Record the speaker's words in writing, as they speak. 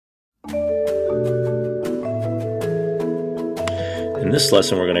In this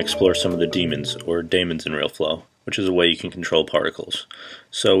lesson we're going to explore some of the daemons, or daemons in Realflow, which is a way you can control particles.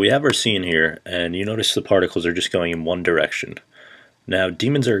 So we have our scene here, and you notice the particles are just going in one direction. Now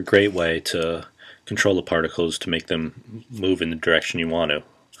daemons are a great way to control the particles to make them move in the direction you want to.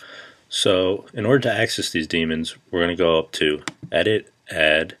 So in order to access these daemons, we're going to go up to Edit,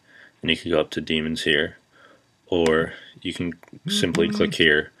 Add, and you can go up to Daemons here, or you can simply click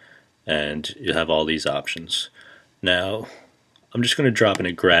here and you'll have all these options. Now I'm just going to drop in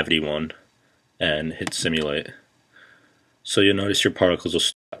a gravity one and hit simulate. So you'll notice your particles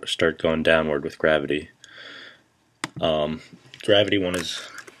will start going downward with gravity. Gravity one is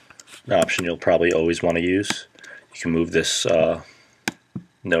an option you'll probably always want to use. You can move this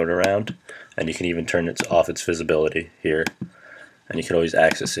node around, and you can even turn it off its visibility here, and you can always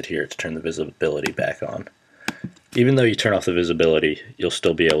access it here to turn the visibility back on. Even though you turn off the visibility, you'll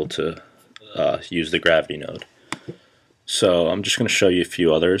still be able to use the gravity node. So I'm just going to show you a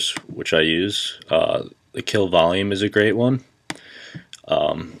few others which I use. The kill volume is a great one.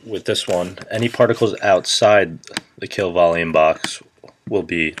 With this one, any particles outside the kill volume box will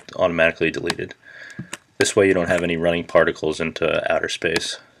be automatically deleted. This way you don't have any running particles into outer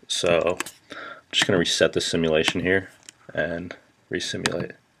space. So I'm just going to reset the simulation here and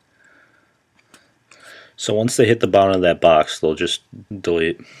resimulate. So once they hit the bottom of that box, they'll just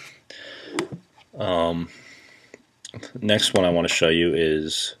delete. Next one I want to show you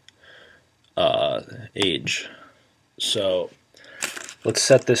is age. So let's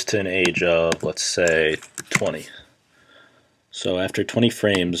set this to an age of, let's say, 20. So after 20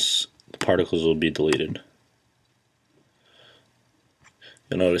 frames, the particles will be deleted.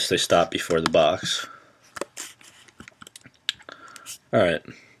 You'll notice they stop before the box. Alright,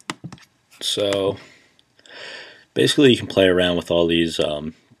 so basically you can play around with all these.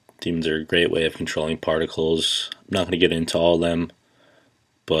 Daemons are a great way of controlling particles. I'm not going to get into all of them,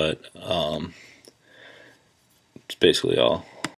 but it's basically all.